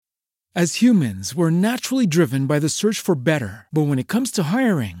As humans, we're naturally driven by the search for better. But when it comes to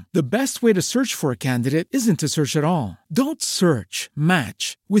hiring, the best way to search for a candidate isn't to search at all. Don't search,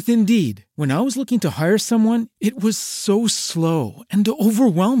 match with Indeed. When I was looking to hire someone, it was so slow and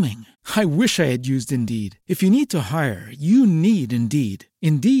overwhelming. I wish I had used Indeed. If you need to hire, you need Indeed.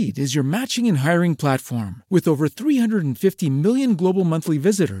 Indeed is your matching and hiring platform with over 350 million global monthly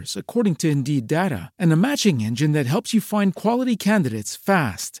visitors, according to Indeed data, and a matching engine that helps you find quality candidates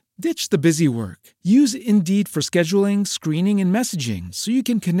fast. Ditch the busy work. Use Indeed for scheduling, screening, and messaging so you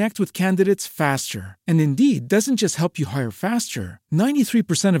can connect with candidates faster. And Indeed doesn't just help you hire faster.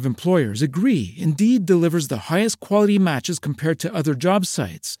 93% of employers agree Indeed delivers the highest quality matches compared to other job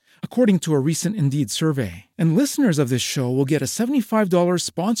sites, according to a recent Indeed survey. And listeners of this show will get a $75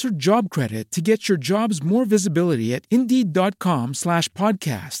 sponsored job credit to get your jobs more visibility at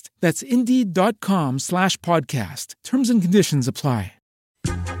Indeed.com/podcast. That's Indeed.com/podcast. Terms and conditions apply.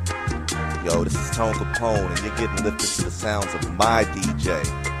 Yo, this is Tone Capone, and you're getting lifted to the sounds of my DJ,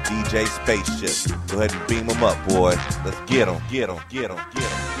 DJ Spaceship. Go ahead and beam him up, boy. Let's get him, get him, get him, get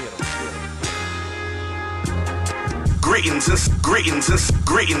him, get him, get him. Greetings and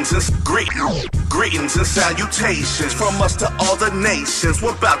salutations from us to all the nations.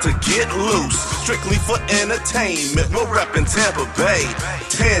 We're about to get loose, strictly for entertainment. We're reppin' Tampa Bay,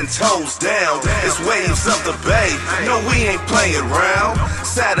 10 toes down. It's waves of the bay. No, we ain't playing around.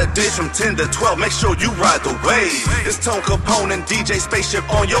 Saturdays from 10 to 12. Make sure you ride the wave. It's Tone Capone and DJ Spaceship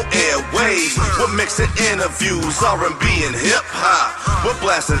on your airwaves. We're mixing interviews, R&B and hip hop. We're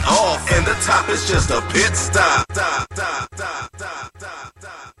blasting off, and the top is just a pit stop.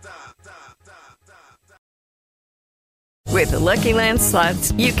 With the Lucky Land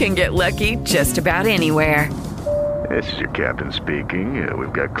Slots, you can get lucky just about anywhere. This is your captain speaking.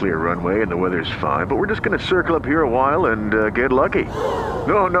 We've got clear runway and the weather's fine, but we're just going to circle up here a while and get lucky.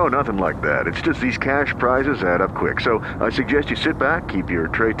 No, nothing like that. It's just these cash prizes add up quick. So I suggest you sit back, keep your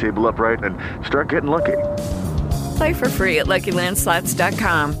tray table upright, and start getting lucky. Play for free at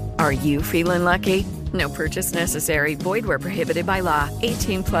LuckyLandSlots.com. Are you feeling lucky? No purchase necessary. Void where prohibited by law.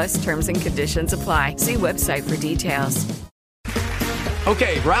 18+ terms and conditions apply. See website for details.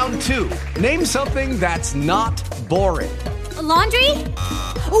 Okay, round two. Name something that's not boring. A laundry?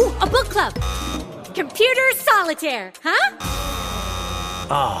 Ooh, a book club. Computer solitaire, huh?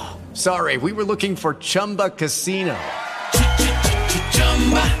 Ah, sorry, we were looking for Chumba Casino.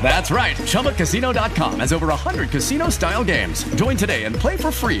 That's right, ChumbaCasino.com has over 100 casino-style games. Join today and play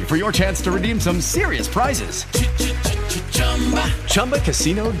for free for your chance to redeem some serious prizes.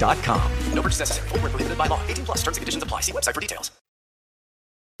 ChumbaCasino.com. No purchase necessary. Void where prohibited by law. 18+ terms and conditions apply. See website for details.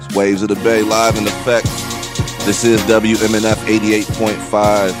 Waves of the Bay live in effect. This is WMNF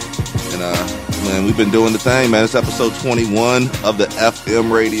 88.5. And man, we've been doing the thing, man. It's episode 21 of the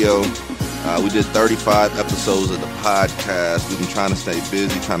FM radio. We did 35 episodes of the podcast. We've been trying to stay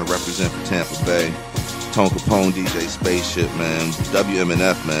busy, trying to represent for Tampa Bay. Tone Capone, DJ Spaceship, man.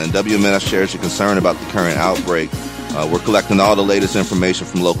 WMNF, man. WMNF shares your concern about the current outbreak. We're collecting all the latest information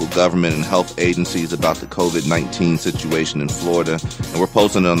from local government and health agencies about the COVID-19 situation in Florida, and we're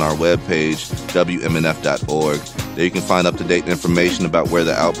posting it on our webpage, WMNF.org. There you can find up-to-date information about where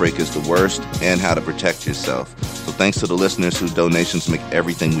the outbreak is the worst and how to protect yourself. So thanks to the listeners whose donations make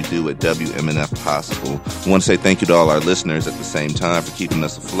everything we do at WMNF possible. I want to say thank you to all our listeners at the same time for keeping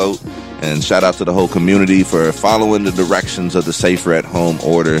us afloat, and shout out to the whole community for following the directions of the Safer at Home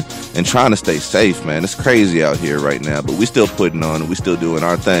order and trying to stay safe, man. It's crazy out here right now, but we still putting on and we still doing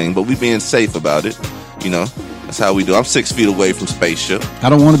our thing, but we being safe about it, you know. That's how we do. I'm 6 feet away from Spaceship. I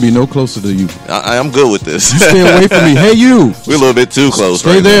don't want to be no closer to you. I'm good with this. You stay away from me. Hey, you. We're a little bit too close.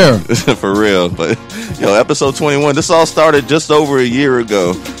 Stay right there. For real. But, yo, episode 21, this all started just over a year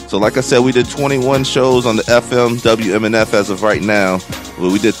ago. So, like I said, we did 21 shows on the FM, WMNF as of right now.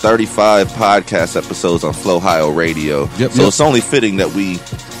 Well, we did 35 podcast episodes on Flowhio Radio. So it's only fitting that we,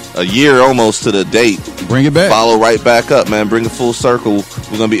 a year almost to the date, bring it back. Follow right back up, man. Bring it full circle.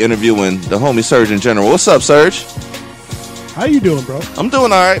 We're going to be interviewing the homie Surgeon General. What's up, Surge? How you doing, bro? I'm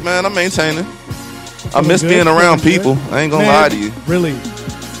doing all right, man. I'm maintaining. I miss being around people. I ain't going to lie to you. Really.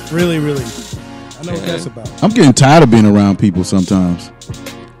 I know what that's about. I'm getting tired of being around people sometimes.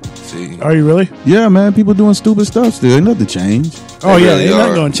 See? Are you really? Yeah, man. People doing stupid stuff still. Ain't nothing changed. Oh, yeah. They're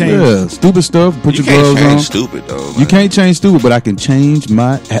not going to change. Yeah, stupid stuff. Put your gloves on. You can't change stupid, though. Man. You can't change stupid, but I can change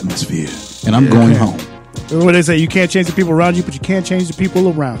my atmosphere. And I'm going home. What they say, you can't change the people around you, but you can't change the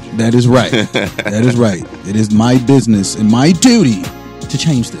people around you. That is right. That is right. It is my business and my duty to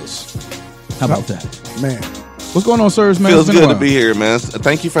change this. How about that? Man. What's going on, sirs, man? Feels good to be here, man.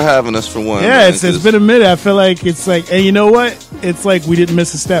 Thank you for having us for one. Yeah, man, it's been a minute. I feel like it's like, and you know what? It's like we didn't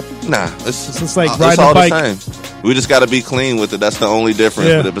miss a step. Nah, it's just like it's riding all a bike. the same. We just got to be clean with it. That's the only difference.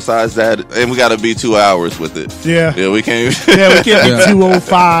 Yeah. But besides that, and we got to be 2 hours with it. Yeah. Yeah, we can't. Yeah, we can't be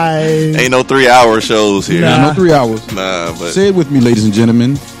 205. Ain't no 3 hour shows here. Nah. No 3 hours. Nah, but say it with me, ladies and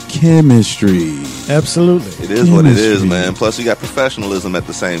gentlemen. Chemistry. Absolutely. It is what it is, man. Plus, you got professionalism at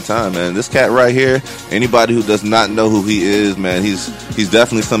the same time, man. This cat right here, anybody who does not know who he is, man, he's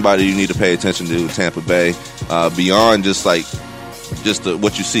definitely somebody you need to pay attention to in Tampa Bay. Beyond just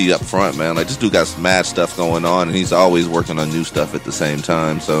what you see up front, man. Like, this dude got some mad stuff going on, and he's always working on new stuff at the same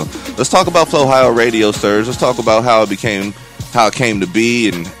time. So let's talk about Flow Ohio Radio, sirs. Let's talk about how it came to be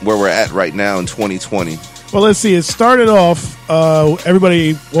and where we're at right now in 2020. Well, let's see. It started off, a lot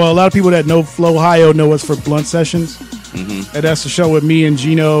of people that know Flow Ohio know us for Blunt Sessions. Mm-hmm. And that's the show with me and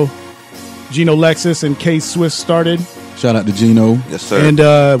Gino Lexus and K Swift started. Shout out to Gino. Yes, sir. And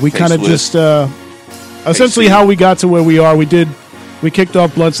we kind of just, essentially how we got to where we are. We kicked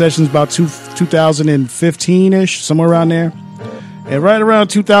off Blunt Sessions about 2015-ish, somewhere around there. And right around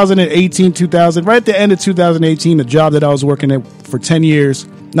 2018, right at the end of 2018, the job that I was working at for 10 years,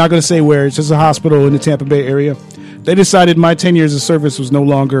 not going to say where, it's just a hospital in the Tampa Bay area, they decided my 10 years of service was no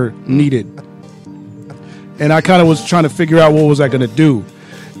longer needed. And I kind of was trying to figure out what was I going to do.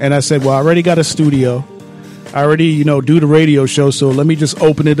 And I said, well, I already got a studio. I already, do the radio show, so let me just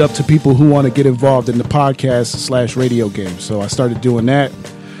open it up to people who want to get involved in the podcast / radio game. So I started doing that.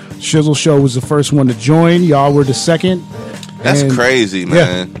 Shizzle Show was the first one to join. Y'all were the second. That's crazy,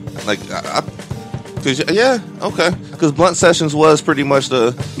 man. Yeah. Like, okay. Because Blunt Sessions was pretty much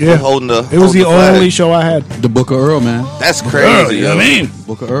holding the. It was the flag. only show I had. The Book of Earl, man. That's crazy. You know what I mean?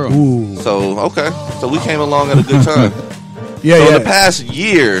 Book of Earl. Ooh. So, okay. So we came along at a good time. Yeah. In the past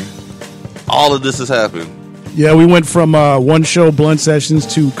year, all of this has happened. Yeah, we went from one show, Blunt Sessions,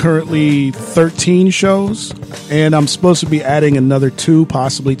 to currently 13 shows. And I'm supposed to be adding another 2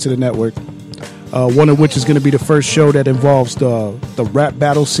 possibly to the network. One of which is going to be the first show that involves the rap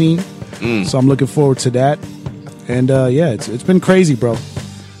battle scene. So I'm looking forward to that. And it's been crazy, bro.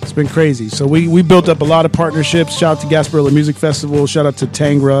 It's been crazy. So we built up a lot of partnerships. Shout out to Gasparilla Music Festival. Shout out to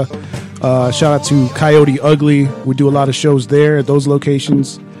Tangra. Shout out to Coyote Ugly. We do a lot of shows there at those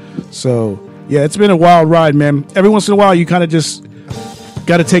locations. So, yeah, it's been a wild ride, man. Every once in a while, you kind of just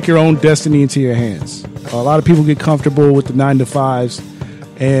got to take your own destiny into your hands. A lot of people get comfortable with the 9-to-5s.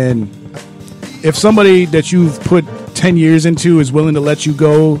 And if somebody that you've put 10 years into is willing to let you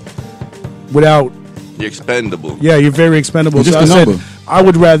go without... You're expendable. Yeah, you're very expendable. Just so I a number. said I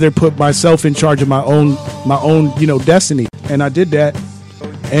would rather put myself in charge of my own destiny. And I did that.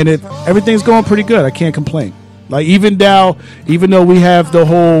 And everything's going pretty good. I can't complain. Like, even though we have the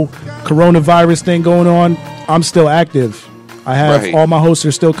whole coronavirus thing going on, I'm still active. I have all my hosts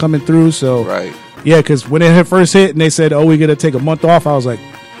are still coming through. So, yeah, because when it first hit and they said, we're going to take a month off, I was like,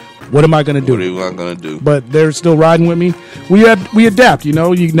 what am I going to do? What are you going to do? But they're still riding with me. We adapt,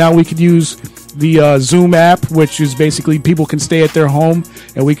 now we could use the Zoom app, which is basically people can stay at their home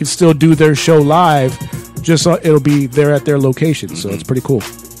and we can still do their show live, just so it'll be there at their location. So it's pretty cool.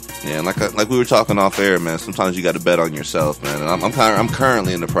 Yeah, and like we were talking off air, man, sometimes you got to bet on yourself, man. And I'm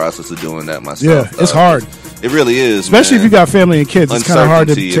currently in the process of doing that myself. Yeah, it's hard. It really is, especially man. if you got family and kids. It's kind of hard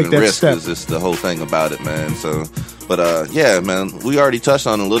to take that risk step. Is just the whole thing about it, man. So, but yeah, man, we already touched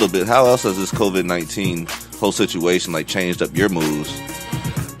on it a little bit. How else has this COVID-19 whole situation changed up your moves?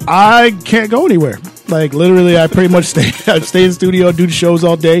 I can't go anywhere. Like, literally, I pretty much stay in the studio, do the shows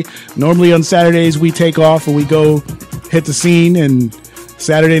all day. Normally on Saturdays we take off and we go hit the scene, and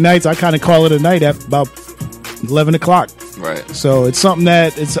Saturday nights I kind of call it a night at about 11 o'clock. Right. So it's something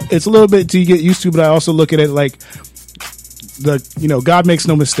that it's a little bit to get used to, but I also look at it like God makes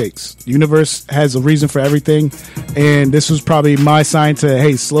no mistakes. The universe has a reason for everything, and this was probably my sign to,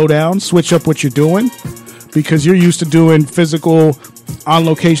 hey, slow down, switch up what you're doing, because you're used to doing physical on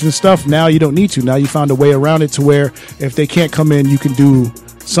location stuff. Now you don't need to. Now you found a way around it to where if they can't come in, you can do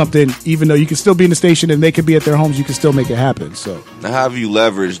something, even though you can still be in the station and they can be at their homes, you can still make it happen. So now, how have you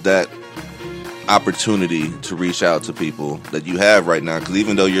leveraged that opportunity to reach out to people that you have right now? Because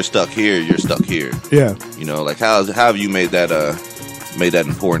even though you're stuck here. Yeah. How have you made that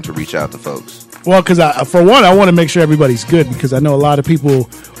important to reach out to folks? Well, because for one, I want to make sure everybody's good, because I know a lot of people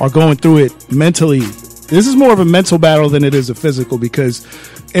are going through it mentally. This is more of a mental battle than it is a physical, because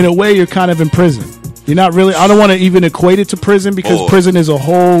in a way you're kind of in prison. You're not really. I don't want to even equate it to prison because prison is a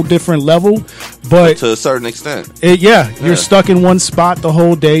whole different level. But to a certain extent, you're stuck in one spot the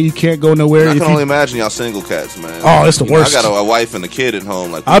whole day. You can't go nowhere. I can only imagine y'all single cats, man. Oh, it's the worst. I got a wife and a kid at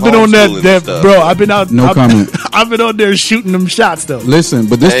home. Like I've been on that bro. I've been out. No comment. I've been on there shooting them shots though. Listen,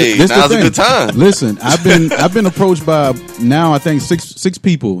 but this now's the thing. a good time. Listen, I've been approached by now I think six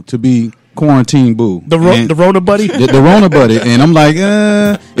people to be quarantine boo. The Rona buddy? The Rona buddy. And I'm like,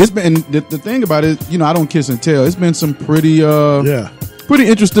 it's been the thing about it, I don't kiss and tell. It's been some pretty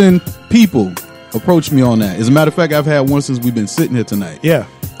interesting people approach me on that. As a matter of fact, I've had one since we've been sitting here tonight. Yeah.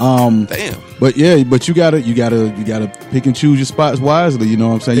 Damn. But you gotta pick and choose your spots wisely, you know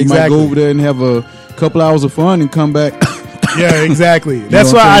what I'm saying? You Exactly. might go over there and have a couple hours of fun and come back. Yeah, exactly.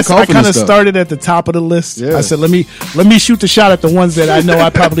 That's why I kind of started at the top of the list. Yeah. I said, let me shoot the shot at the ones that I know I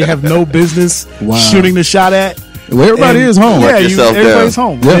probably have no business shooting the shot at. Well, everybody is home. Yeah, everybody's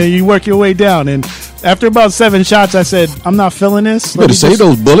home. Yeah. And you work your way down. And after about 7 shots, I said, I'm not feeling this. You better save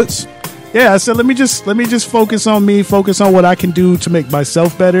those bullets. Yeah, I said, let me just focus on me, focus on what I can do to make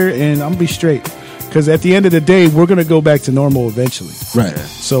myself better, and I'm gonna be straight. Because at the end of the day, we're gonna go back to normal eventually. Right.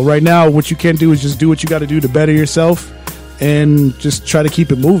 So right now, what you can do is just do what you got to do to better yourself. And just try to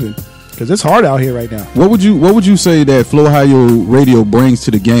keep it moving because it's hard out here right now. What would you say that Flow Ohio Radio brings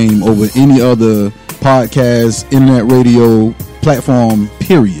to the game over any other podcast, internet radio platform?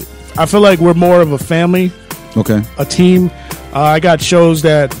 Period. I feel like we're more of a family. Okay. A team. I got shows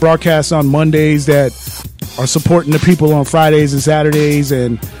that broadcast on Mondays that are supporting the people on Fridays and Saturdays,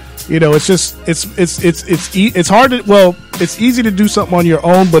 and it's just it's hard to it's easy to do something on your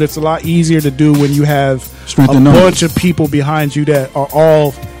own, but it's a lot easier to do when you have a bunch of people behind you that are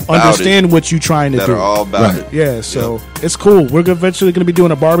all understand what you're trying to do. That are all about it. Yeah, so it's cool. We're eventually going to be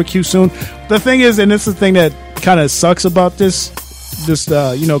doing a barbecue soon. The thing is, and this is the thing that kind of sucks about this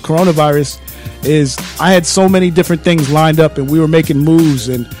coronavirus, is I had so many different things lined up and we were making moves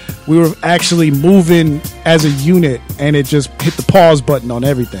and we were actually moving as a unit, and it just hit the pause button on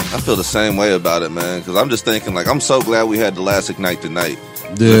everything. I feel the same way about it, man, because I'm just thinking, like, I'm so glad we had the last Ignite tonight.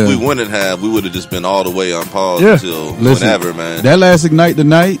 Yeah. If we wouldn't have, we would have just been all the way on pause until whenever, man. That last Ignite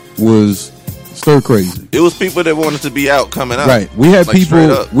tonight was stir crazy. It was people that wanted to be out coming out. Right. We had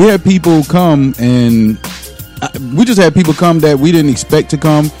people come, and we just had people come that we didn't expect to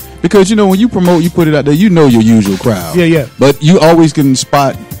come. Because, when you promote, you put it out there, your usual crowd. Yeah. But you always can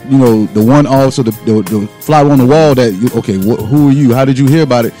spot, the one also the fly on the wall that, who are you? How did you hear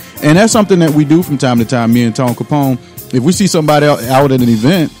about it? And that's something that we do from time to time, me and Tom Capone. If we see somebody out at an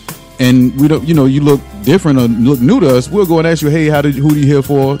event and we don't, you look different or look new to us, we'll go and ask you, hey, who do you here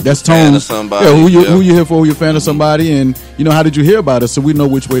for? That's Tone. Fan of somebody. Yeah, who you here for? You're a fan of somebody, and, how did you hear about us? So we know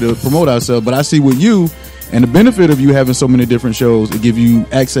which way to promote ourselves. But I see with you, and the benefit of you having so many different shows, it give you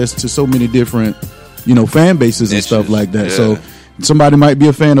access to so many different, fan bases and stuff like that. Yeah. So somebody might be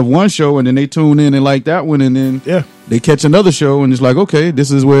a fan of one show and then they tune in and like that one, and then they catch another show and it's like, okay, this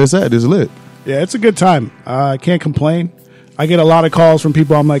is where it's at. It's lit. Yeah, it's a good time. I can't complain. I get a lot of calls from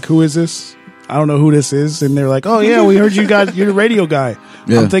people. I'm like, who is this? I don't know who this is. And they're like, oh, yeah, we heard you guys. You're the radio guy.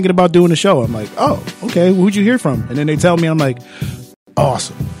 Yeah. I'm thinking about doing a show. I'm like, oh, okay. Who'd you hear from? And then they tell me, I'm like,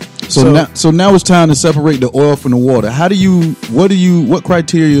 awesome. So now it's time to separate the oil from the water. What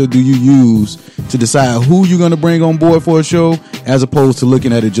criteria do you use to decide who you're going to bring on board for a show as opposed to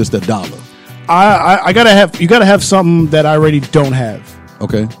looking at it just $1? You gotta have something that I already don't have.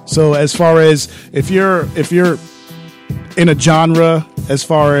 Okay. So as far as if you're in a genre, as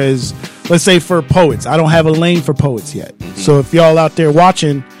far as let's say for poets, I don't have a lane for poets yet. Mm-hmm. So if y'all out there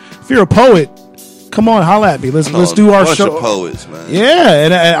watching, if you're a poet, come on, holla at me. Let's do our show. Of poets, man.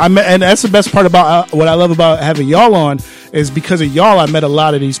 Yeah, and that's the best part about what I love about having y'all on is because of y'all. I met a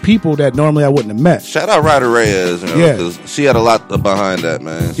lot of these people that normally I wouldn't have met. Shout out Ryder Reyes, because she had a lot behind that,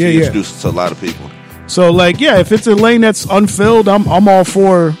 man. She introduced us to a lot of people. So, if it's a lane that's unfilled, I'm all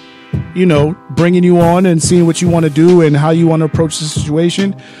for, bringing you on and seeing what you want to do and how you want to approach the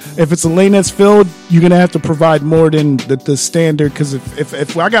situation. If it's a lane that's filled, you're going to have to provide more than the standard. Because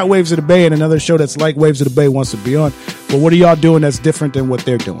if I got Waves of the Bay and another show that's like Waves of the Bay wants to be on, but what are y'all doing that's different than what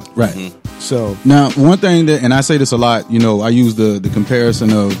they're doing? Right. Mm-hmm. So now, one thing that, and I say this a lot, I use the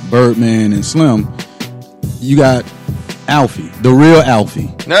comparison of Birdman and Slim. You got Alfie, the real Alfie.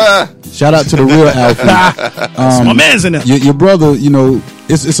 Shout out to the real Alfie. My man's in there. Your brother,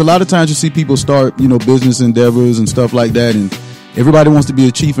 it's a lot of times you see people start, business endeavors and stuff like that, and everybody wants to be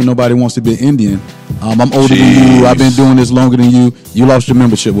a chief and nobody wants to be an Indian. I'm older than you. I've been doing this longer than you. You lost your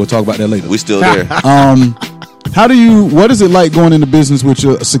membership. We'll talk about that later. We still there. What is it like going into business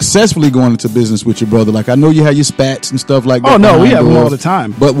successfully going into business with your brother? Like, I know you have your spats and stuff like that. Oh, no, we have them all the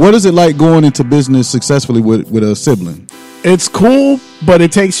time. But what is it like going into business successfully with a sibling? It's cool, but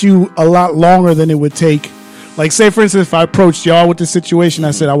it takes you a lot longer than it would take. Like, say, for instance, if I approached y'all with this situation,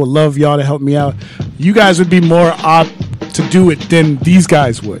 I said I would love y'all to help me out. You guys would be more apt to do it than these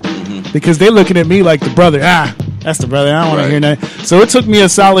guys would. Because they're looking at me like the brother. That's the brother. I don't want to hear that. So it took me a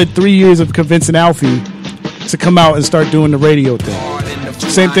solid 3 years of convincing Alfie to come out and start doing the radio thing.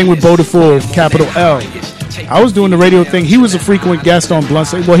 Same thing with Bodeful, capital L. I was doing the radio thing. He was a frequent guest on Blunt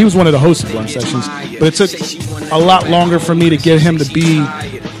Sessions. Well, he was one of the hosts of Blunt Sessions. But it took a lot longer for me to get him to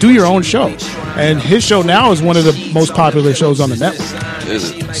do your own show. And his show now is one of the most popular shows on the network.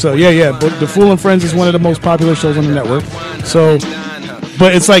 Is it? So, yeah. But The Fool and Friends is one of the most popular shows on the network. So,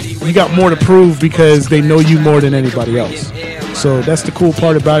 but it's like you got more to prove because they know you more than anybody else. So that's the cool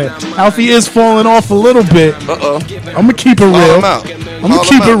part about it. Alfie is falling off a little bit. I'm going to keep it real. I'm going to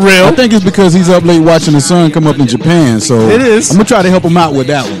keep it real. I think it's because he's up late watching the sun come up in Japan. So it is. I'm going to try to help him out with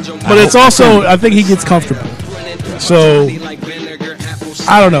that one. But it's also, I think he gets comfortable. So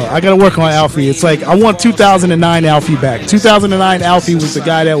I don't know. I got to work on Alfie. It's like I want 2009 Alfie back. 2009 Alfie was the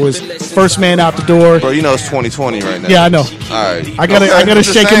guy that was first man out the door. Bro, you know it's 2020 right now. Yeah, I know. All right. I gotta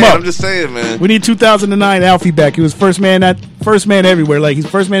shake him up. I'm just saying, man. We need 2009 Alfie back. He was first man everywhere. Like, he's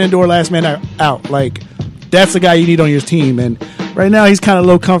first man indoor, last man out. Like, that's the guy you need on your team. And right now he's kind of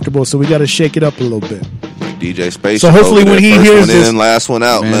low comfortable, so we got to shake it up a little bit. DJ Space. So hopefully when he hears this, last one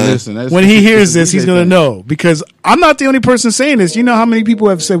out, man. When he hears this, he's gonna know, because I'm not the only person saying this. You know how many people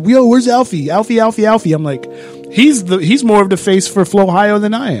have said, "Yo, where's Alfie? Alfie." I'm like, he's more of the face for Flowhio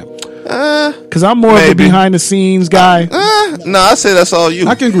than I am. Because I'm more of the behind the scenes guy. No, I say that's all you.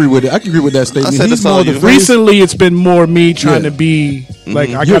 I can agree with it. I can agree with that statement. I said that's all you. Recently, it's been more me trying to be like,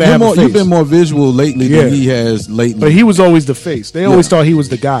 I gotta have a face. You've been more visual lately than he has lately. But he was always the face. They always thought he was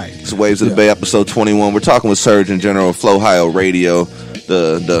the guy. It's Waves of the Bay, episode 21. We're talking with Surgeon General Flowhio Radio,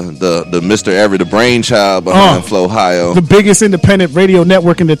 the Mr. Everett, the brainchild behind Flowhio, the biggest independent radio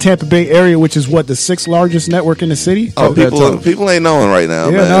network in the Tampa Bay area, which is what, the 6th largest network in the city. Oh, people ain't knowing right now.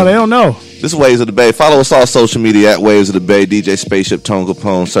 Yeah, man. No, they don't know. This is Waves of the Bay. Follow us all social media at Waves of the Bay. DJ Spaceship, Tone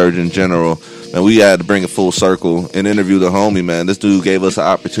Capone, Surgeon General. And we had to bring it full circle and interview the homie, man. This dude gave us an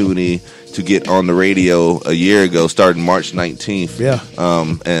opportunity to get on the radio a year ago, starting March 19th. Yeah.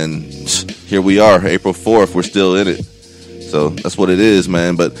 And here we are, April 4th. We're still in it. So that's what it is,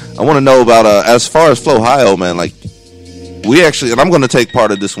 man. But I want to know about, as far as Flowhio, man, like, we actually, and I'm going to take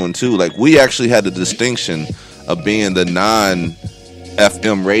part of this one too, like, we actually had the distinction of being the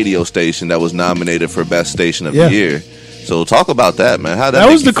non-FM radio station that was nominated for Best Station of the Year. So talk about that, man. How that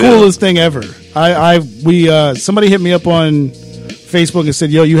was the coolest thing ever. Somebody hit me up on Facebook and said,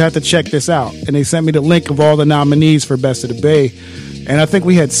 "Yo, you have to check this out." And they sent me the link of all the nominees for Best of the Bay. And I think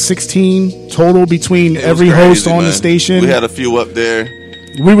we had 16 total between every host on the station. We had a few up there.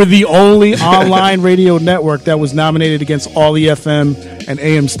 We were the only online radio network that was nominated against all the FM and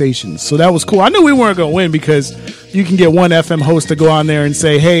AM stations. So that was cool. I knew we weren't going to win because you can get one FM host to go on there and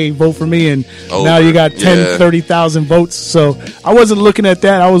say, "Hey, vote for me." And now you got 10, 30,000 votes. So I wasn't looking at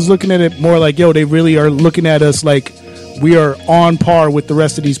that. I was looking at it more like, yo, they really are looking at us like we are on par with the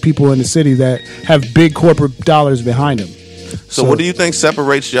rest of these people in the city that have big corporate dollars behind them. So what do you think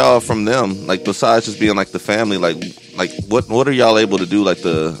separates y'all from them? Like, besides just being like the family, like what are y'all able to do? Like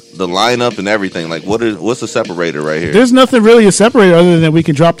the lineup and everything. Like, what's the separator right here? There's nothing really a separator other than we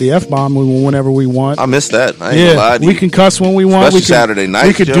can drop the F-bomb whenever we want. I miss that. I ain't gonna lie to you. We can cuss when we want. Especially Saturday night.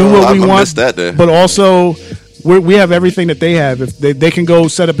 We can do what we want. I miss that there. But also, we have everything that they have. If they can go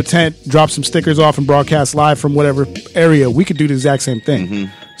set up a tent, drop some stickers off, and broadcast live from whatever area, we could do the exact same thing.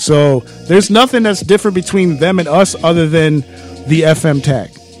 Mm-hmm. So there's nothing that's different between them and us other than the FM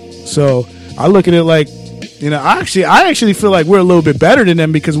tag. So I look at it like, I actually feel like we're a little bit better than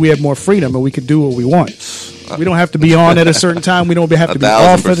them because we have more freedom and we can do what we want. We don't have to be on at a certain time. We don't have to be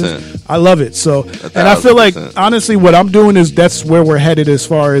off at it. I love it. So, and I feel like, honestly, what I'm doing is that's where we're headed as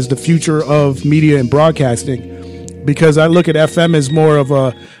far as the future of media and broadcasting, because I look at FM as more of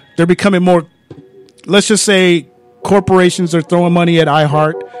they're becoming more, let's just say, corporations are throwing money at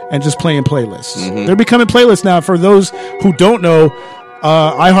iHeart and just playing playlists. Mm-hmm. They're becoming playlists now. For those who don't know,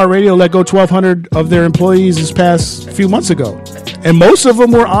 iHeartRadio let go 1,200 of their employees this past few months ago. And most of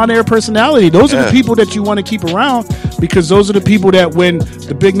them were on-air personality. Those are the people that you want to keep around, because those are the people that when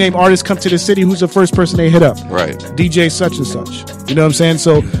the big name artists come to the city, who's the first person they hit up? Right. DJ such and such. You know what I'm saying?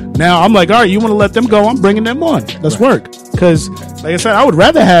 So now I'm like, all right, you want to let them go? I'm bringing them on. Let's work. Because, like I said, I would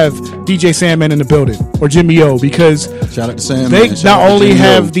rather have DJ DJ Sandman in the building or Jimmy O, because Shout out to Sandman. they Shout not out to only Jimmy O.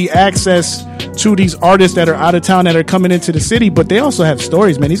 have the access to these artists that are out of town that are coming into the city, but they also have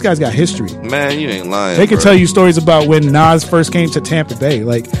stories, man. These guys got history. Man, you ain't lying. They can bro. tell you stories about when Nas first came to Tampa Bay.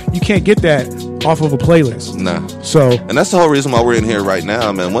 Like, you can't get that off of a playlist. Nah. So, And that's the whole reason why we're in here right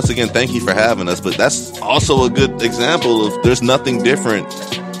now, man. Once again, thank you for having us. But that's also a good example of there's nothing different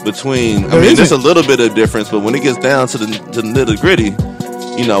between. I mean, there's a little bit of difference, but when it gets down to the nitty gritty,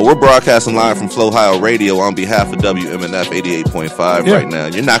 you know, we're broadcasting live from Flow Ohio Radio on behalf of WMNF 88.5 right now.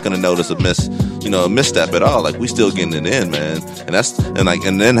 You're not going to notice a misstep at all. Like, we still getting it in, man.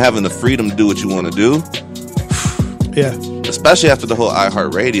 And then having the freedom to do what you want to do. yeah. Especially after the whole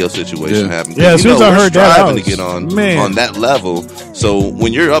iHeartRadio situation happened. Yeah, as soon as I heard that, I striving was- to get on man. that level. So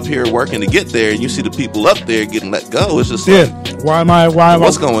when you're up here working to get there, and you see the people up there getting let go, it's just Yeah. like, Why am I?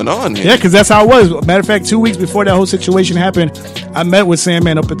 what's going on here? Yeah, because that's how it was. Matter of fact, 2 weeks before that whole situation happened, I met with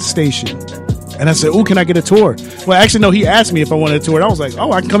Sandman up at the station. And I said, "Ooh, can I get a tour?" Well, actually, no, he asked me if I wanted a tour. And I was like,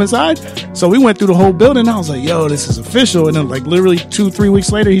 "Oh, I can come inside?" So we went through the whole building. I was like, "Yo, this is official." And then, like, literally 2-3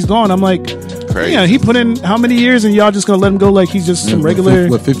 weeks later, he's gone. I'm like, Crazy. "Yeah, he put in how many years, and y'all just gonna let him go like he's just some regular?"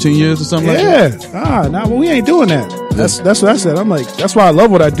 What, 15 years or something like that? Yeah. Nah, well, we ain't doing that. That's what I said. I'm like, that's why I love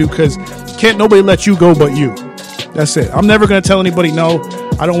what I do, because can't nobody let you go but you. That's it. I'm never gonna tell anybody, no,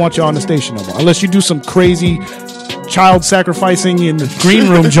 I don't want you on the station no more, unless you do some crazy child sacrificing in the green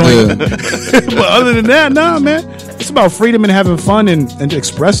room joint. But other than that, nah, man. It's about freedom and having fun and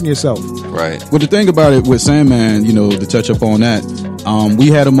expressing yourself. Right. Well, the thing about it with Sandman, you know, to touch up on that, we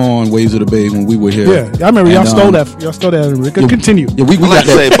had him on Waves of the Bay when we were here. Yeah, I remember y'all stole that. Y'all stole that. Continue. Yeah, we got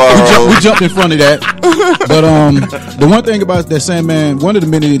say that. borrow. We jumped in front of that. But the one thing about that Sandman, one of the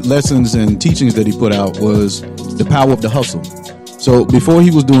many lessons and teachings that he put out was the power of the hustle. So before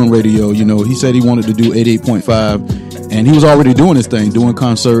he was doing radio, you know, he said he wanted to do 88.5, and he was already doing his thing, doing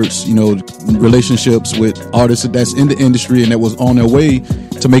concerts, you know, relationships with artists that's in the industry and that was on their way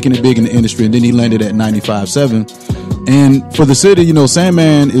to making it big in the industry. And then he landed at 95.7. And for the city, you know,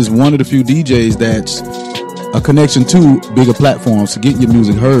 Sandman is one of the few DJs that's a connection to bigger platforms to get your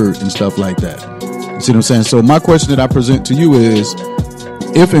music heard and stuff like that. You see what I'm saying? So my question that I present to you is,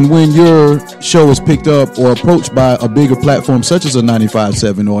 if and when your show is picked up or approached by a bigger platform such as a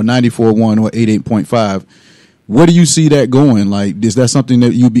 95.7 or a 94.1 or 88.5, where do you see that going? Like, is that something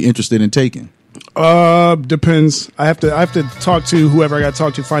that you'd be interested in taking? Depends. I have to talk to whoever I got to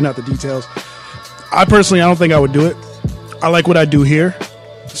talk to, find out the details. I personally, I don't think I would do it. I like what I do here,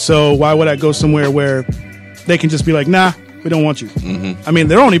 so why would I go somewhere where they can just be like, nah, we don't want you? Mm-hmm. I mean,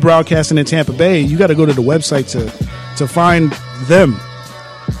 they're only broadcasting in Tampa Bay. You got to go to the website to find them.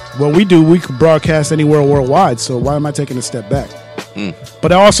 What we do, we could broadcast anywhere worldwide, so why am I taking a step back?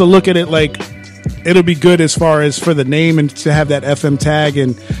 But I also look at it like it'll be good as far as for the name and to have that FM tag,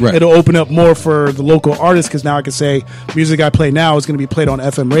 and it'll open up more for the local artists, because now I can say music I play now is going to be played on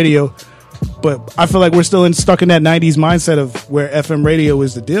FM radio. But I feel like we're still stuck in that 90s mindset of where FM radio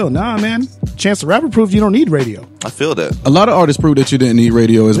is the deal. Nah, man. Chance the Rapper proved you don't need radio. I feel that. A lot of artists prove that you didn't need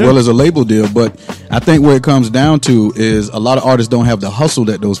radio as well as a label deal. But I think where it comes down to is a lot of artists don't have the hustle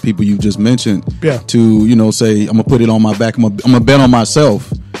that those people you just mentioned to, you know, say, I'm going to put it on my back. I'm going to bet on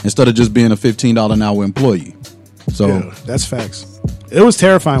myself instead of just being a $15 an hour employee. So that's facts. It was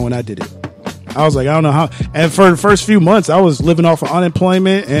terrifying when I did it. I was like, I don't know how. And for the first few months, I was living off of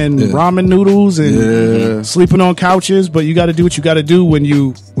unemployment and ramen noodles and sleeping on couches. But you got to do what you got to do when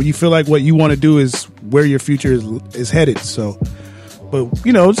you feel like what you want to do is where your future is headed. So, but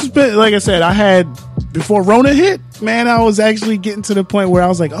you know, it's just been, like I said, I had before Rona hit, man, I was actually getting to the point where I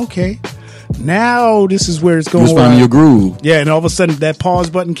was like, okay, now this is where it's going. Just finding your groove. Yeah, and all of a sudden that pause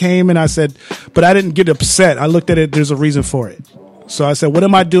button came, and I said, but I didn't get upset. I looked at it. There's a reason for it. So I said, what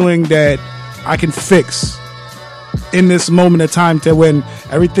am I doing that I can fix in this moment of time to when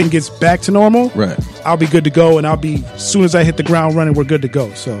everything gets back to normal? Right. I'll be good to go, and I'll be, as soon as I hit the ground running, we're good to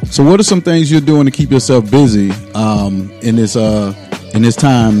go. So what are some things you're doing to keep yourself busy in this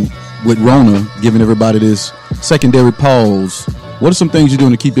time with Rona, giving everybody this secondary pause? What are some things you're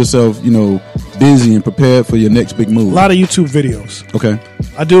doing to keep yourself, you know, busy and prepared for your next big move? A lot of YouTube videos. Okay.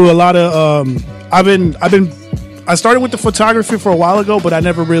 I do a lot of I started with the photography for a while ago, but I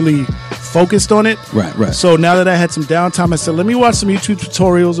never really focused on it. Right. So now that I had some downtime, I said, let me watch some YouTube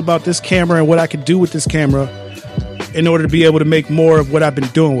tutorials about this camera and what I could do with this camera in order to be able to make more of what I've been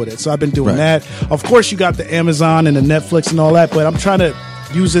doing with it. So I've been doing that. Of course, you got the Amazon and the Netflix and all that, but I'm trying to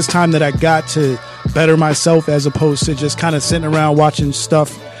use this time that I got to better myself as opposed to just kind of sitting around watching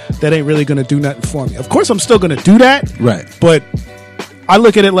stuff that ain't really going to do nothing for me. Of course, I'm still going to do that. Right. But I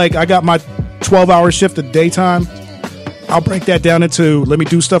look at it like I got my 12-hour shift of daytime, I'll break that down into let me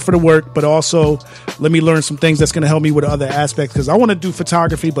do stuff for the work, but also let me learn some things that's going to help me with other aspects, because I want to do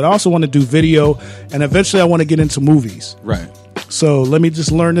photography, but I also want to do video, and eventually I want to get into movies. Right. So let me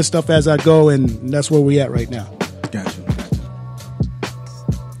just learn this stuff as I go, and that's where we at right now. Gotcha.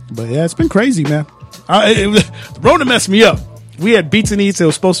 But yeah, it's been crazy, man. Rona messed me up. We had Beats and Eats. It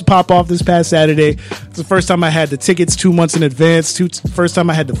was supposed to pop off this past Saturday. It's the first time I had the tickets 2 months in advance. First time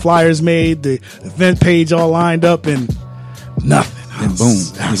I had the flyers made, the event page all lined up, and nothing. And boom,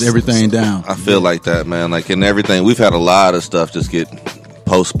 is everything down. I feel like that, man. Like in everything, we've had a lot of stuff just get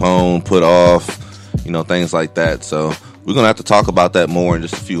postponed, put off, things like that. So we're gonna have to talk about that more in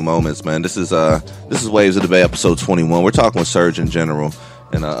just a few moments, man. This is Waves of the Bay, episode 21. We're talking with Surgeon General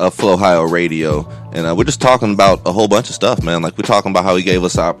and of Flow Ohio Radio, and we're just talking about a whole bunch of stuff, man. Like we're talking about how he gave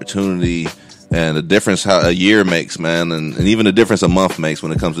us the opportunity and the difference how a year makes, man, and even the difference a month makes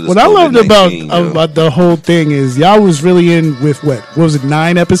when it comes to this. What I loved about the whole thing is y'all was really in with what was it,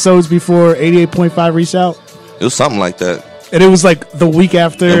 9 episodes before 88.5 reached out? It was something like that, and it was like the week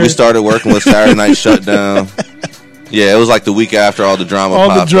after. And we started working with Saturday Night Shutdown. Yeah, it was like the week after all the drama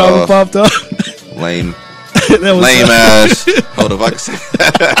popped up. Lame. Lame ass. Hold up, I can say.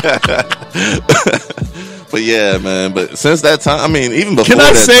 But yeah, man. But since that time, I mean, even before that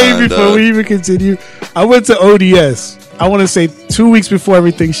time. Can I say before we even continue? I went to ODS. I want to say 2 weeks before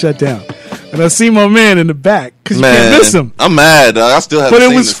everything shut down, and I see my man in the back because you can't miss him. I'm mad. I still haven't. But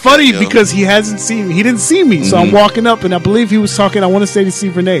seen it was funny because he hasn't seen me. He didn't see me, so I'm walking up, and I believe he was talking. I want to say to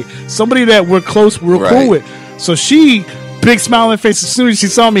Steve Renee, somebody that we're close, cool with. So she, big smile on her face. As soon as she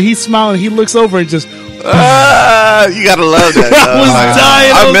saw me, he's smiling. He looks over and just. You gotta love that. I was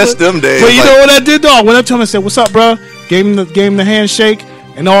dying. I missed them days. But you know what I did though? I went up to him and said, "What's up, bro?" Gave him the handshake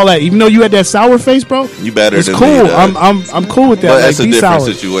and all that. Even though you had that sour face, bro, you better. It's than cool. Me, I'm cool with that. But that's a different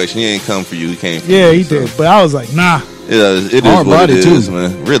situation. He ain't come for you. He came for you. Yeah, he did. But I was like, nah. It is what it is,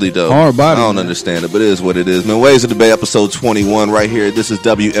 man. Really dope. Hard body. I don't understand it, but it is what it is, man. Waves of the Bay, episode 21, right here. This is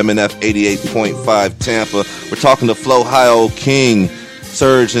WMNF 88.5 Tampa. We're talking to Flow Ohio King,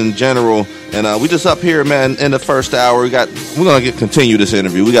 Surgeon General, and we just up here, man. In the first hour, we're gonna continue this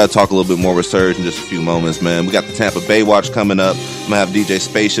interview. We got to talk a little bit more with Surge in just a few moments, man. We got the Tampa Bay Watch coming up. I'm gonna have DJ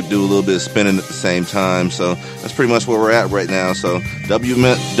Spaceship do a little bit of spinning at the same time. So that's pretty much where we're at right now. So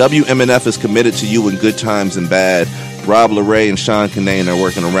WMNF is committed to you in good times and bad. Rob LeRae and Sean Kinane are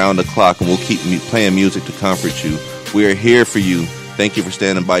working around the clock, and we'll keep playing music to comfort you. We are here for you. Thank you for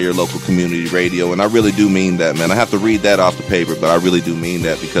standing by your local community radio, and I really do mean that, man. I have to read that off the paper, but I really do mean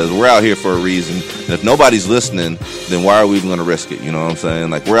that because we're out here for a reason, and if nobody's listening, then why are we even going to risk it? You know what I'm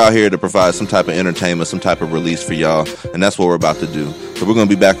saying? Like, we're out here to provide some type of entertainment, some type of release for y'all, and that's what we're about to do. So we're going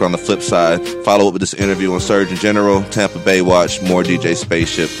to be back on the flip side. Follow up with this interview on Surgeon General, Tampa Bay Watch, more DJ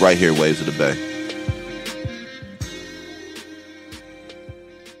Spaceship, right here, Waves of the Bay.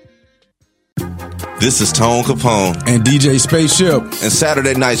 This is Tone Capone and DJ Spaceship. And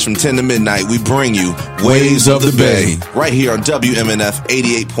Saturday nights from 10 to midnight, we bring you Waves of the Bay, right here on WMNF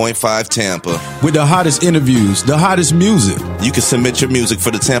 88.5 Tampa. With the hottest interviews, the hottest music. You can submit your music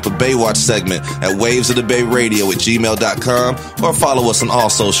for the Tampa Bay Watch segment at wavesofthebay@gmail.com or follow us on all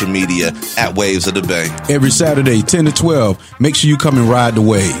social media at Waves of the Bay. Every Saturday, 10 to 12. Make sure you come and ride the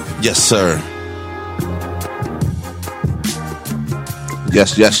wave. Yes, sir.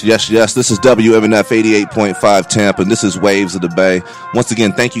 Yes. This is WMNF 88.5 Tampa, and this is Waves of the Bay. Once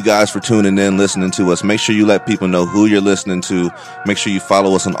again, thank you guys for tuning in, listening to us. Make sure you let people know who you're listening to. Make sure you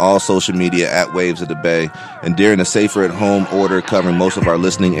follow us on all social media at Waves of the Bay. And during the Safer at Home order covering most of our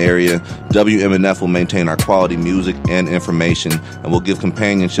listening area, WMNF will maintain our quality music and information, and will give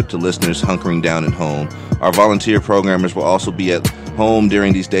companionship to listeners hunkering down at home. Our volunteer programmers will also be at home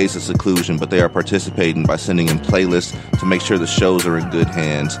during these days of seclusion, but they are participating by sending in playlists to make sure the shows are in good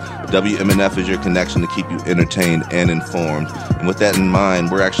hands. WMNF is your connection to keep you entertained and informed. And with that in mind,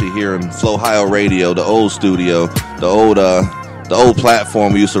 we're actually here in Flow Ohio Radio, the old studio, the old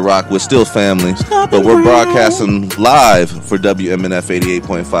platform we used to rock with, still family, but we're broadcasting live for WMNF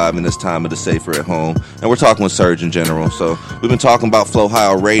 88.5 in this time of the Safer at Home, and we're talking with Surgeon General. So we've been talking about Flow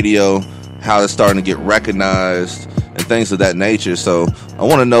Ohio Radio, how it's starting to get recognized and things of that nature. So I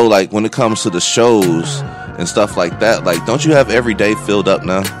want to know, like, when it comes to the shows and stuff like that, like, don't you have every day filled up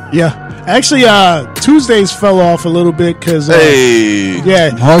now? Yeah, actually, Tuesdays fell off a little bit because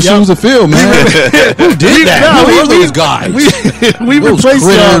hard shoes to fill, man. Who did that? Who were those guys? We replaced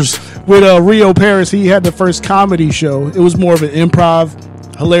with Rio Paris. He had the first comedy show. It was more of an improv,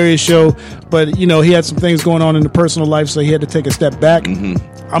 hilarious show, but he had some things going on in the personal life, so he had to take a step back.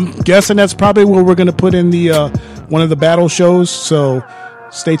 I'm guessing that's probably where we're going to put in the one of the battle shows. So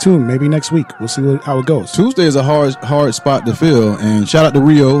stay tuned. Maybe next week we'll see how it goes. Tuesday is a hard spot to fill, and shout out to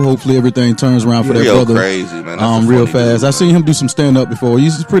Rio. Hopefully everything turns around for that Rio brother. Crazy, man. That's a Real funny fast. dude, I seen him do some stand up before.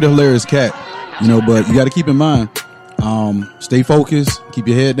 He's a pretty hilarious cat, but you got to keep in mind, stay focused, keep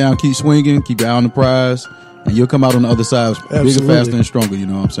your head down, keep swinging, keep your eye on the prize, and you'll come out on the other side bigger, faster, and stronger. You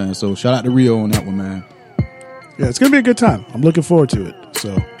know what I'm saying? So shout out to Rio on that one, man. Yeah, it's gonna be a good time. I'm looking forward to it.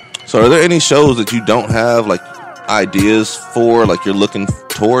 So are there any shows that you don't have like ideas for, like you're looking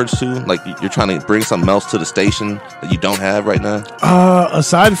towards to, like you're trying to bring something else to the station that you don't have right now?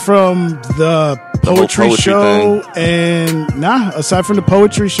 Aside from the poetry show, aside from the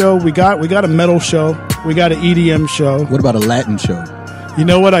poetry show, we got a metal show, we got an EDM show. What about a Latin show? You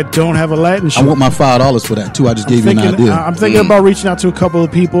know what? I don't have a Latin show. I want my $5 for that too. I just gave you an idea. I'm thinking about reaching out to a couple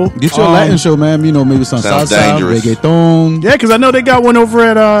of people. Get you a Latin show, man. Maybe some salsa, reggaeton. Yeah, because I know they got one over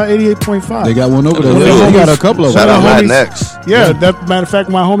at 88.5. They got one over there. They got a couple of them. Shout out Latinx. Yeah, that matter of fact,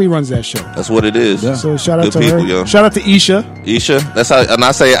 my homie runs that show. That's what it is. Yeah. So shout out Good to people, her. yo. Shout out to Isha. That's how. And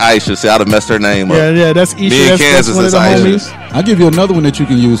I say Aisha. See, I'd have messed her name up. Yeah, that's Isha. Me in that's Kansas one of is the Aisha. homies. I'll give you another one that you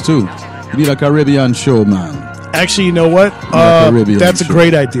can use too. You need a Caribbean show, man. Actually, you know what? That's a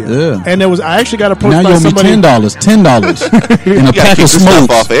great idea. Yeah. And I actually got approached now by you owe me somebody. You $10 and a gotta pack keep of this stuff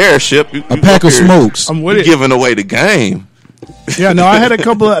smokes. off airship. A pack of smokes. I'm with You're it. giving away the game. Yeah, no, I had a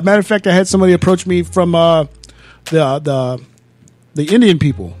couple of, matter of fact, I had somebody approach me from the Indian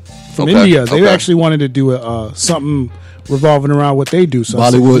people from India. They actually wanted to do something revolving around what they do. So Bollywood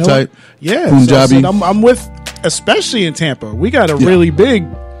I said, you know type? what? Yeah. Punjabi? So I said, I'm with, especially in Tampa. We got a really big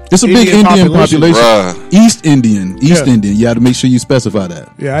It's a big Indian population. Bruh. East Indian. You got to make sure you specify that.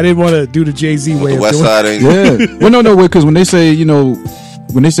 Yeah, I didn't want to do the Jay-Z way The of West doing Side it. ain't. Yeah. Well, no, because when they say,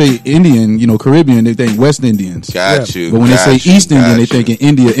 when they say Indian, Caribbean, they think West Indians. Got you. But when they say East Indian, they thinking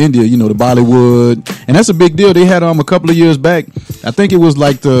India, the Bollywood. And that's a big deal. They had a couple of years back, I think it was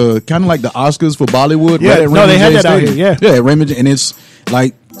like the Oscars for Bollywood. Yeah, right at no, they had Raymond that out James here, Stadium. Yeah, Raymond, and it's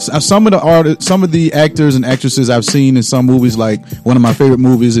like some of the actors and actresses I've seen in some movies, like one of my favorite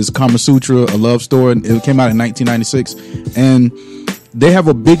movies is Kama Sutra, a love story. And it came out in 1996. And they have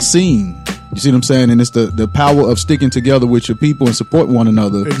a big scene. You see what I'm saying? And it's the power of sticking together with your people and support one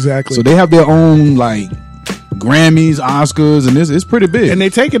another. Exactly. So they have their own Grammys, Oscars, and it's pretty big. And they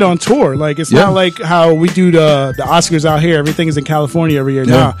take it on tour. Like it's not like how we do the Oscars out here. Everything is in California every year.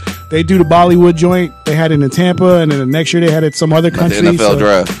 Yeah. Nah, they do the Bollywood joint. They had it in Tampa, and then the next year they had it some other country. The NFL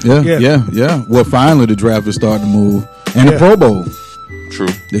draft. Yeah. Well, finally the draft is starting to move, and the Pro Bowl. True.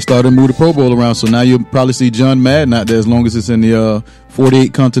 They started to move the Pro Bowl around, so now you'll probably see John Madden out there as long as it's in the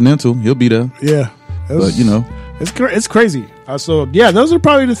 48 Continental. He'll be there. Yeah, but it's crazy. So those are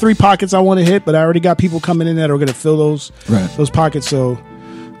probably the three pockets I want to hit. But I already got people coming in that are going to fill those pockets. So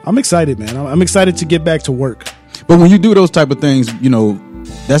I'm excited, man. I'm excited to get back to work. But when you do those type of things,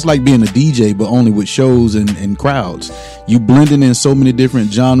 that's like being a DJ, but only with shows and crowds. You blending in so many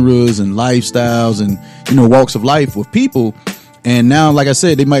different genres and lifestyles and walks of life with people. And now, like I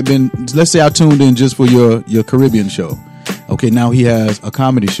said, they might been. Let's say I tuned in just for your Caribbean show. Okay, now he has a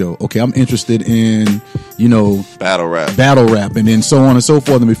comedy show. Okay, I'm interested in battle rap, and then so on and so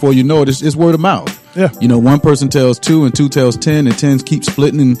forth. And before you know it, it's word of mouth. Yeah, one person tells 2, and 2 tells 10, and 10 keeps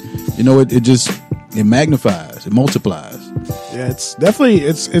splitting, and it magnifies, it multiplies. Yeah, it's definitely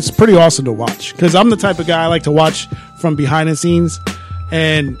it's pretty awesome to watch because I'm the type of guy I like to watch from behind the scenes,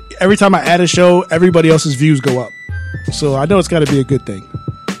 and every time I add a show, everybody else's views go up. So I know it's got to be a good thing.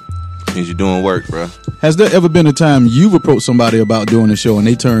 Means you're doing work, bro. Has there ever been a time you've approached somebody about doing a show and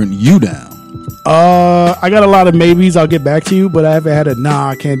they turned you down? I got a lot of maybes. I'll get back to you, but I haven't had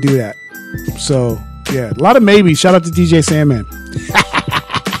I can't do that. So yeah, a lot of maybes. Shout out to DJ Sandman.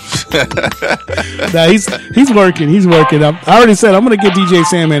 Nah, he's working. He's working. I already said I'm gonna get DJ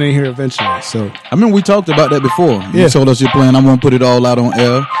Sandman in here eventually. So I mean, we talked about that before. You told us you're playing. I'm gonna put it all out on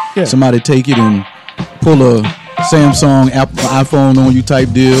air. Yeah. Somebody take it and pull a Samsung, Apple, iPhone on you type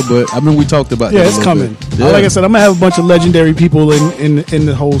deal. But I mean, we talked about that. Yeah, it's coming. Yeah. Like I said, I'm gonna have a bunch of legendary people in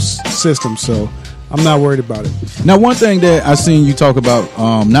the whole system. So I'm not worried about it. Now, one thing that I seen you talk about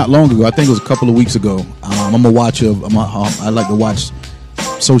not long ago, I think it was a couple of weeks ago. I'm a watcher. I like to watch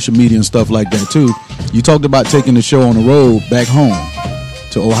social media and stuff like that too. You talked about taking the show on the road back home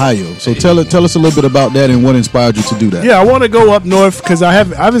to Ohio. So tell us a little bit about that and what inspired you to do that. Yeah, I want to go up north because I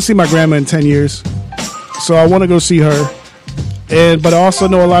haven't seen my grandma in 10 years, so I want to go see her. But I also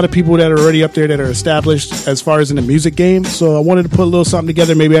know a lot of people that are already up there that are established as far as in the music game. So I wanted to put a little something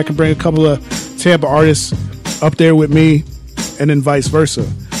together. Maybe I can bring a couple of Tampa artists up there with me, and then vice versa.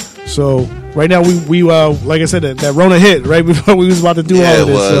 So right now we like I said, that Rona hit right before we was about to do all of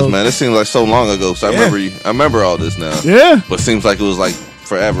this. Yeah, it was, man. It seems like so long ago. So I remember all this now. Yeah. But it seems like it was like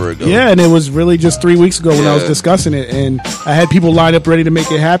forever ago. Yeah, and it was really just 3 weeks ago when I was discussing it, and I had people lined up ready to make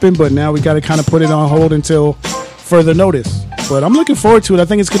it happen, but now we got to kind of put it on hold until further notice. But I'm looking forward to it. I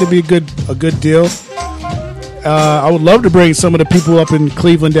think it's going to be a good deal. I would love to bring some of the people up in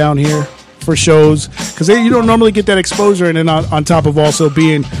Cleveland down here for shows, because you don't normally get that exposure, and then on top of also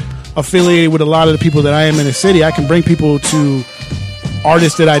being affiliated with a lot of the people that I am in the city, I can bring people to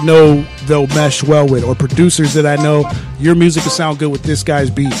artists that I know they'll mesh well with, or producers that I know your music will sound good with this guy's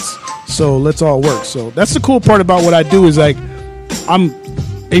beats. So let's all work. So that's the cool part about what I do, is like I'm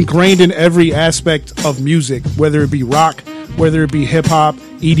ingrained in every aspect of music, whether it be rock, whether it be hip hop,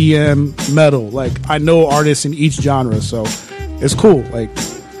 EDM, metal. Like I know artists in each genre, so it's cool. Like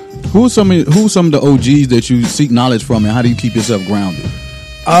who's some of the OGs that you seek knowledge from, and how do you keep yourself grounded?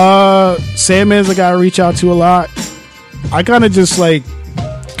 Sandman's a guy I reach out to a lot. I kind of just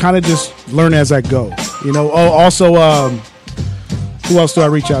learn as I go, you know. Oh, also, who else do I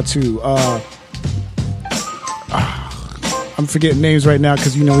reach out to? I'm forgetting names right now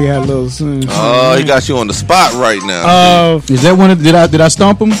because we had little. Oh, he got you on the spot right now. Is that one? Did I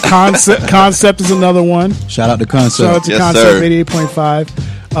stump him? Concept is another one. Shout out to Concept. Shout out to Concept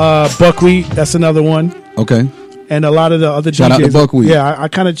 88.5. Buckwheat, that's another one. Okay. And a lot of the other Shout DJs. out to Buckwheat. Yeah, I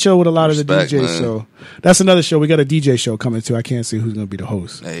kind of chill with a lot of the Respect, DJs. man. So that's another show. We got a DJ show coming too. I can't say who's going to be the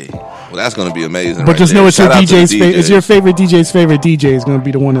host. Hey, well, that's going to be amazing. But right just there. know it's your Shout out to the DJ's favorite. It's DJs. your favorite DJ's favorite DJ is going to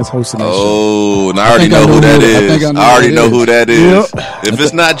be the one that's hosting that show. Oh, and I already know who that is. I already know who that is. If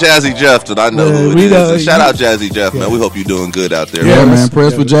it's not Jazzy Jeff, then I know who it is. And shout out Jazzy Jeff, man. We hope you're doing good out there. Yeah, man.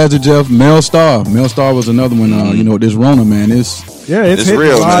 Press for Jazzy Jeff. Mel Star. Mel Star was another one. This Rona, man. It's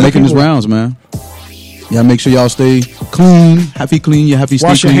real, man. Making its rounds, man. Yeah, make sure y'all stay clean. Happy clean. You happy stay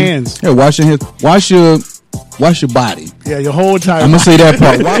Wash your clean. hands. Yeah, wash your hands. Wash your body. Yeah, your whole entire. I'm gonna say that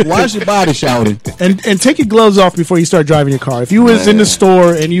part. Wash your body, shouting. And take your gloves off before you start driving your car. If you was in the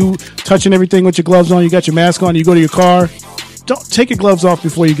store and you touching everything with your gloves on, you got your mask on, you go to your car, don't take your gloves off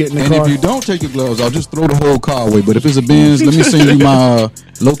before you get in the car. And if you don't take your gloves off, just throw the whole car away. But if it's a Benz, let me send you my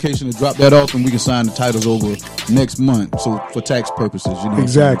location to drop that off, and we can sign the titles over next month. So for tax purposes,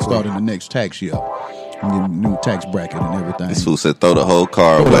 Exactly. Starting the next tax year. New tax bracket and everything. This fool said throw the whole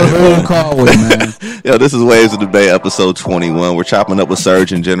car away. The whole car away, man. Yo, this is Waves of the Bay, episode 21. We're chopping up with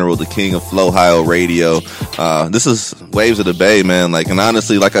Surgeon General, the king of Flowhio Radio. This is Waves of the Bay, man. And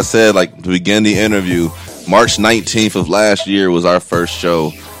honestly, like I said, to begin the interview, March 19th of last year was our first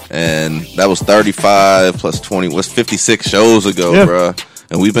show. And that was 35 plus 20, was 56 shows ago, bruh.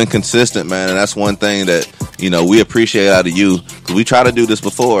 And we've been consistent, man. And that's one thing that, we appreciate out of you. Because we tried to do this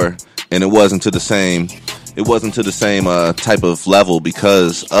before, and it wasn't to the same type of level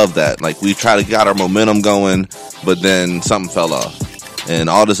because of that. We tried to get our momentum going, but then something fell off. And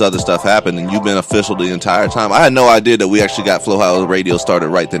all this other stuff happened, and you've been official the entire time. I had no idea that we actually got Flowhio Radio started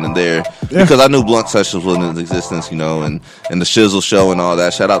right then and there because I knew Blunt Sessions was in existence, and the Shizzle show and all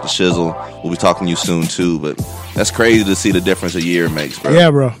that. Shout out to Shizzle. We'll be talking to you soon too, but that's crazy to see the difference a year makes, bro. Yeah,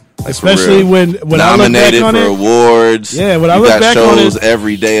 bro. Especially when nominated I look back on for it, awards. Yeah, when I you look got back shows on it,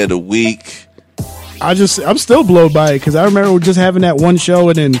 every day of the week. I'm still blown by it because I remember just having that one show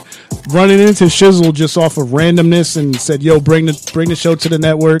and then running into Shizzle just off of randomness and said, "Yo, bring the show to the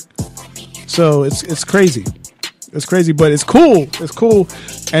network." So it's crazy. It's crazy, but it's cool. It's cool,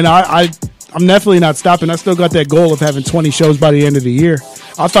 and I'm definitely not stopping. I still got that goal of having 20 shows by the end of the year.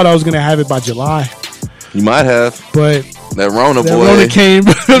 I thought I was going to have it by July. You might have, but that Rona boy. Rona came.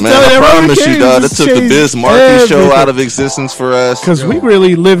 Man, I promise you, dog. It took the Biz Markie show out of existence for us. Because we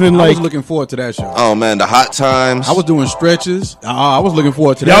really live in I was looking forward to that show. Oh man, the Hot Times. I was doing stretches. I was looking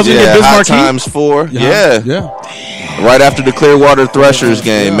forward to that. Y'all was looking at Biz Hot Markie? Times 4. Yeah. Right after the Clearwater Threshers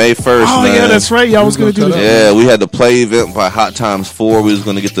game, May 1st. Oh man. yeah, that's right. Y'all was going to do that. Yeah, we had the play event by Hot Times 4. We was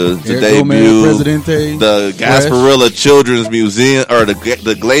going to get the Eric debut. Gomez, Presidente, the Gasparilla Children's Museum, or the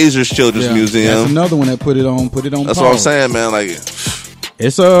Glazers Children's Museum. That's another one that put it on. That's what I'm saying, man.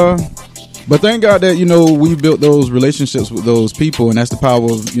 It's but thank God that we built those relationships with those people, and that's the power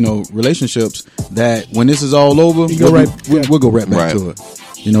of relationships. That when this is all over, we'll go right back to it.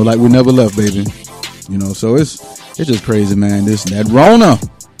 Like we never left, baby. So it's just crazy, man. That Rona.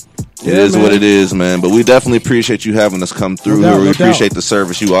 It is what it is, man. But we definitely appreciate you having us come through here. We appreciate the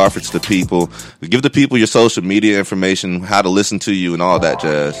service you offer to the people. Give the people your social media information, how to listen to you, and all that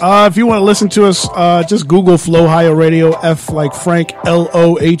jazz. If you want to listen to us, just Google Flowhio Radio. F like Frank,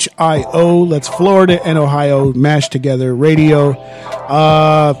 LOHIO. That's Florida and Ohio mashed together. Radio.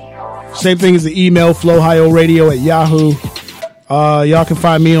 Same thing as the email, flowhioradio@yahoo. Y'all can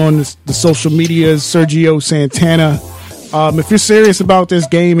find me on the social medias, Sergio Santana. If you're serious about this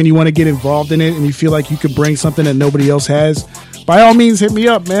game and you want to get involved in it and you feel like you could bring something that nobody else has, by all means, hit me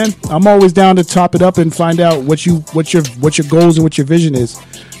up, man. I'm always down to top it up and find out what your goals and what your vision is.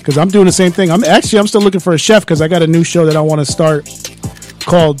 Because I'm doing the same thing. I'm still looking for a chef because I got a new show that I want to start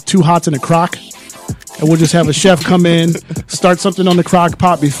called Two Hots in a Crock. And we'll just have a chef come in, start something on the crock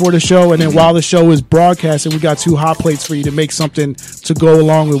pot before the show, and then while the show is broadcasting, we got 2 hot plates for you to make something to go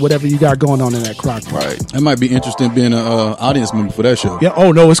along with whatever you got going on in that crock pot. Right. That might be interesting being an audience member for that show. Yeah.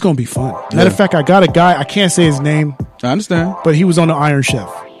 Oh, no, it's going to be fun. Matter of fact, I got a guy, I can't say his name. I understand. But he was on the Iron Chef.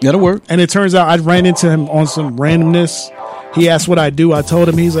 That'll work. And it turns out I ran into him on some randomness. He asked what I do. I told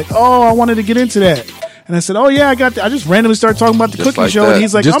him. He's like, oh, I wanted to get into that. And I said, oh, yeah, I just randomly started talking about the cooking show. That. And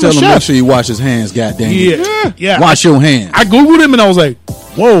he's like, just I'm tell a him chef. make sure you wash his hands, goddamn. Yeah. Wash your hands. I Googled him and I was like,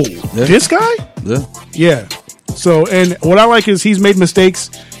 whoa, this guy? Yeah. So, and what I like is he's made mistakes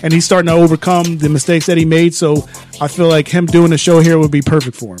and he's starting to overcome the mistakes that he made. So I feel like him doing a show here would be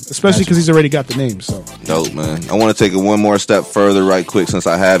perfect for him, especially because he's already got the name. So dope, man. I want to take it one more step further right quick since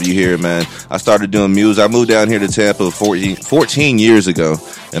I have you here, man. I started doing music. I moved down here to Tampa 14 years ago,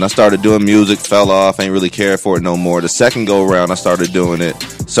 and I started doing music, fell off, ain't really cared for it no more. The second go around, I started doing it.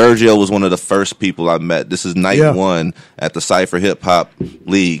 Sergio was one of the first people I met. This is night 1 at the Cypher Hip Hop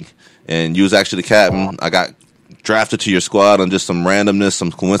League, and you was actually the captain. I got drafted to your squad on just some randomness,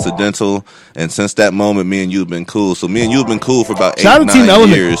 some coincidental, and since that moment, me and you have been cool. So me and you have been cool for about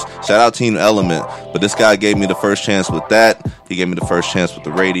 8-9 years. Shout out Team Element. But this guy gave me the first chance with that. He gave me the first chance with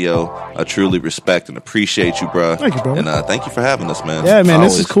the radio. I truly respect and appreciate you, bro. Thank you, bro. And thank you for having us, man. Yeah, man,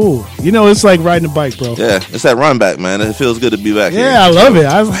 this is cool. You know, it's like riding a bike, bro. Yeah, it's that run back, man. It feels good to be back here. Yeah, I love it.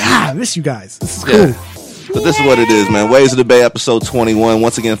 I was like, I miss you guys. This is cool. But this is what it is, man. Waves of the Bay, episode 21.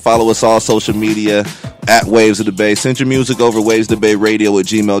 Once again, follow us all social media at Waves of the Bay. Send your music over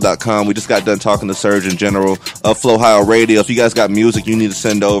wavesofthebay@gmail.com. We just got done talking to Surgeon General of Flow Ohio Radio. If you guys got music you need to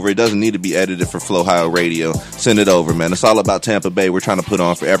send over, it doesn't need to be edited for Flow Ohio Radio. Send it over, man. It's all about Tampa Bay. We're trying to put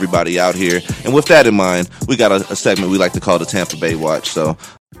on for everybody out here. And with that in mind, we got a segment we like to call the Tampa Bay Watch. So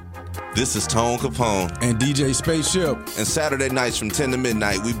this is Tone Capone and DJ Spaceship. And Saturday nights from 10 to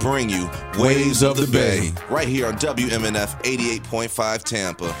midnight, we bring you Waves of the Bay. Right here on WMNF 88.5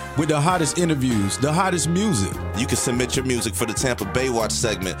 Tampa. With the hottest interviews, the hottest music. You can submit your music for the Tampa Bay Watch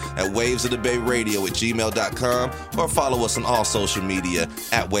segment at wavesofthebay@gmail.com or follow us on all social media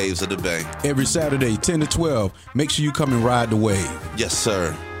at Waves of the Bay. Every Saturday, 10 to 12. Make sure you come and ride the wave. Yes,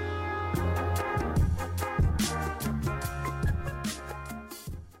 sir.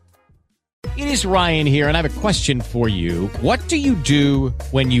 It is Ryan here, and I have a question for you. What do you do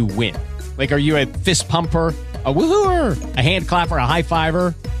when you win? Like, are you a fist pumper, a woohooer, a hand clapper, a high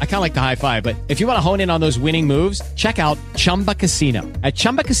fiver? I kind of like the high five, but if you want to hone in on those winning moves, check out Chumba Casino. At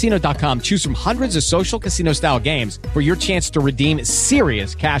ChumbaCasino.com, choose from hundreds of social casino-style games for your chance to redeem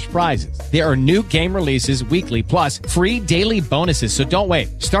serious cash prizes. There are new game releases weekly, plus free daily bonuses, so don't wait.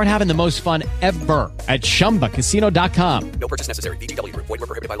 Start having the most fun ever at ChumbaCasino.com. No purchase necessary. VGW Group. Void where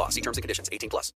prohibited by law. See terms and conditions. 18+.